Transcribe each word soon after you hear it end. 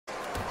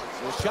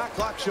The shot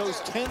clock shows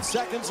 10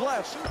 seconds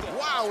left.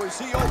 Wow, is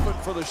he open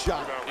for the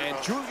shot.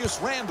 And Julius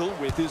Randle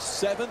with his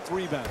 7th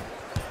rebound.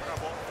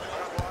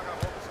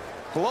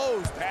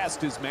 Blows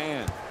past his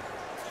man.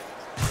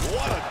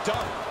 What a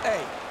dunk.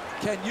 Hey,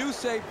 can you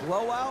say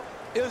blowout?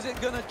 Is it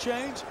going to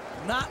change?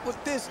 Not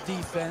with this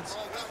defense.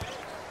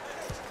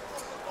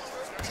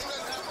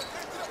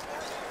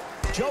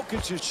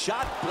 Jokic's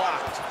shot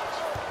blocked.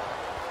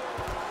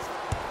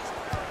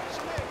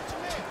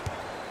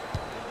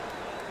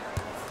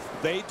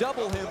 They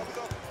double him.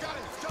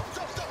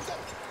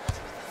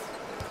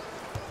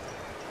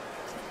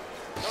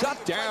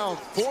 Shut down,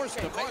 forced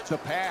to make the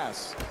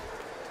pass.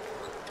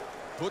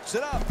 Puts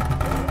it up.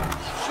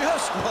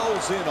 Just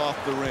rolls in off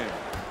the rim.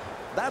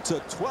 That's a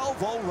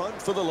 12-0 run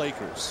for the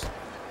Lakers.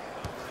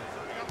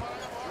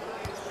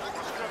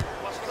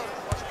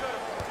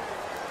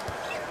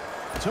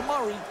 To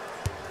Murray.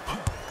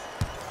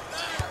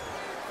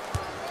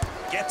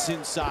 Gets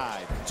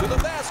inside. To the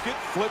basket.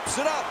 Flips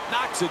it up.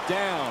 Knocks it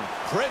down.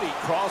 Pretty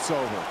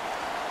crossover.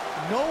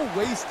 No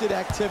wasted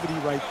activity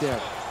right there.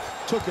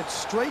 Took it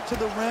straight to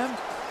the rim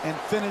and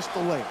finished the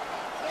layup.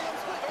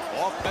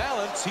 Off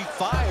balance, he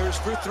fires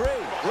for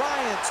three.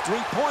 Bryant's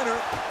three-pointer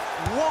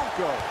won't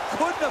go.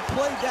 Couldn't have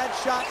played that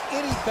shot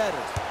any better.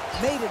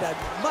 Made it a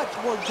much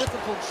more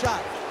difficult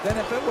shot than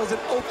if it was an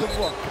open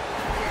look.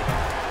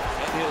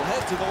 And he'll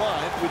head to the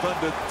line with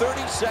under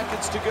 30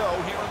 seconds to go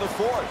here in the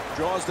fourth.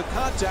 Draws the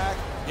contact.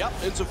 Yep,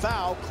 it's a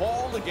foul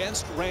called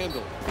against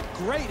Randle.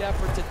 Great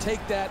effort to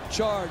take that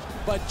charge,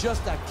 but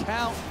just a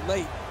count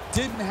late.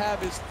 Didn't have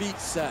his feet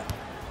set.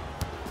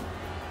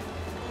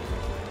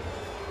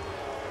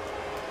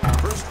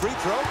 First free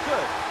throw,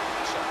 good.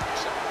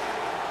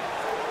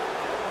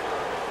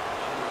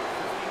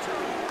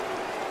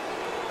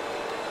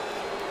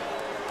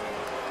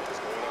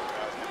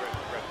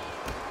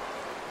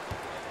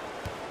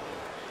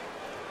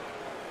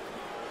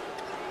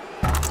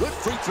 Good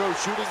free throw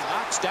shooting,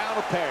 knocks down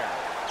a pair.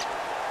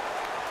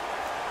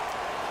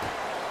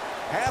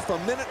 Half a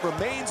minute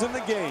remains in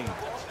the game.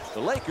 The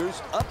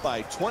Lakers up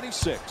by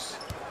 26.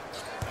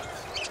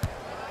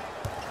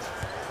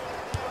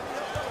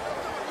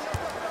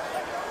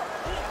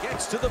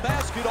 Gets to the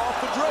basket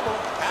off the dribble,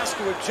 has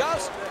to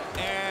adjust,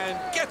 and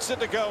gets it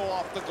to go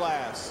off the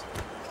glass.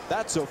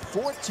 That's a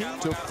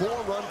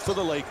 14-4 run for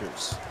the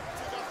Lakers.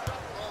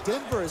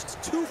 Denver is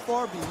too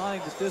far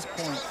behind at this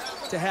point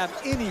to have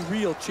any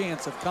real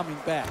chance of coming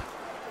back.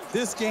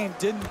 This game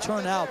didn't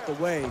turn out the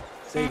way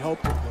they'd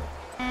hoped it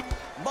would.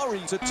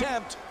 Murray's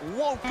attempt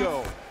won't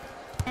go.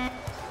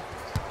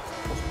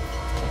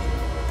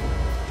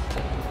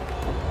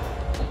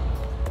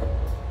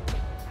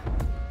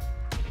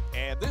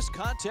 And this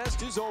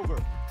contest is over.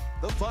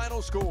 The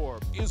final score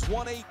is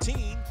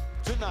 118-90.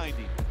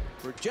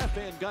 For Jeff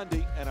Van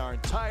Gundy and our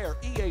entire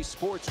EA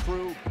Sports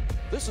crew,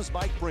 this is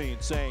Mike Breen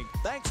saying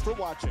thanks for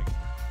watching.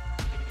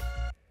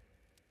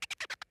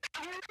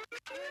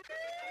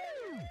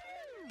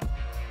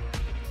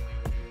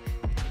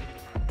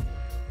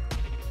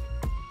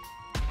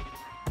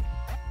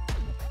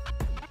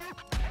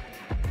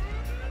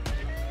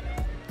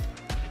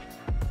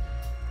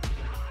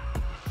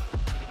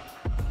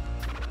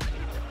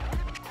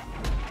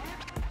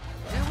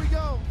 Here we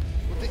go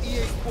with the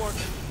EA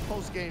Sports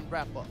post-game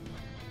wrap-up.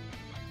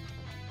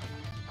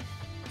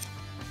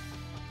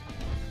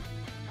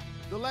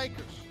 The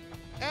Lakers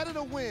added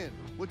a win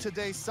with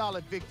today's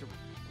solid victory.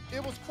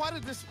 It was quite a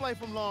display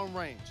from long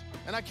range,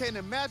 and I can't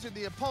imagine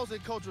the opposing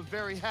coach was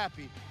very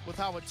happy with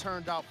how it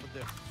turned out for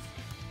them.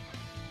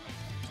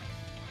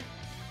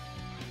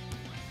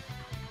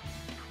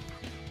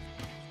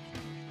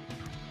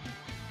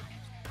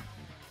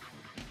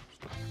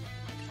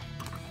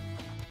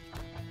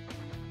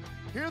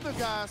 Here are the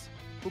guys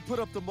who put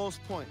up the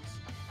most points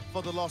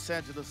for the Los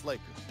Angeles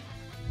Lakers.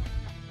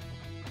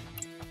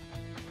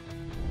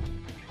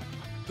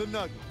 The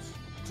Nuggets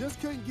just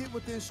couldn't get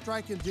within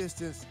striking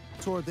distance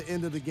toward the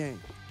end of the game.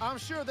 I'm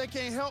sure they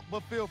can't help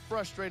but feel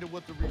frustrated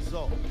with the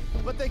result,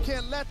 but they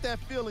can't let that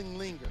feeling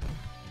linger.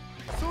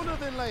 Sooner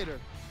than later,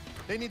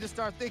 they need to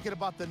start thinking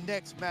about the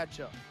next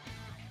matchup.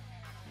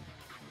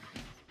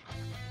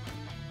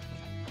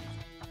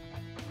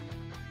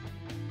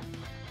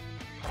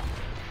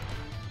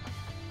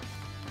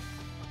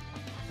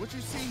 What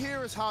you see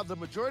here is how the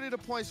majority of the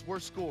points were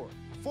scored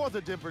for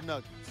the Denver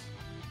Nuggets.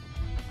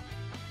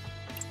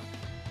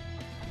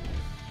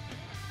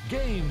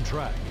 Game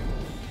track.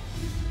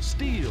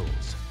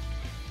 Steals.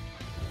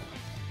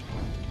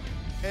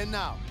 And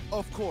now,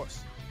 of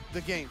course,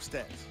 the game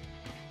stats.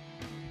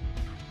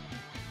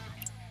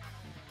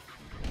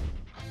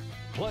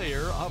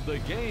 Player of the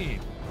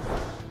game.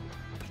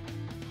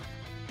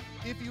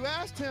 If you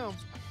asked him,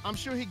 I'm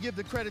sure he'd give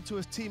the credit to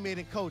his teammate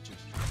and coaches.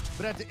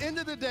 But at the end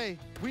of the day,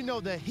 we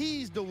know that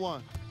he's the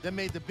one that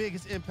made the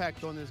biggest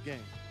impact on this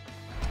game.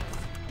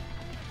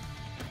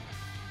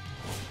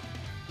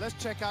 Let's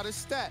check out his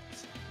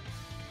stats.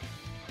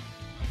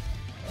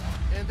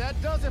 And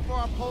that does it for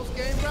our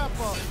post-game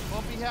wrap-up.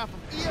 On behalf of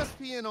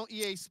ESPN on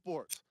EA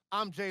Sports,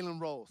 I'm Jalen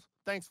Rose.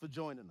 Thanks for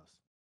joining us.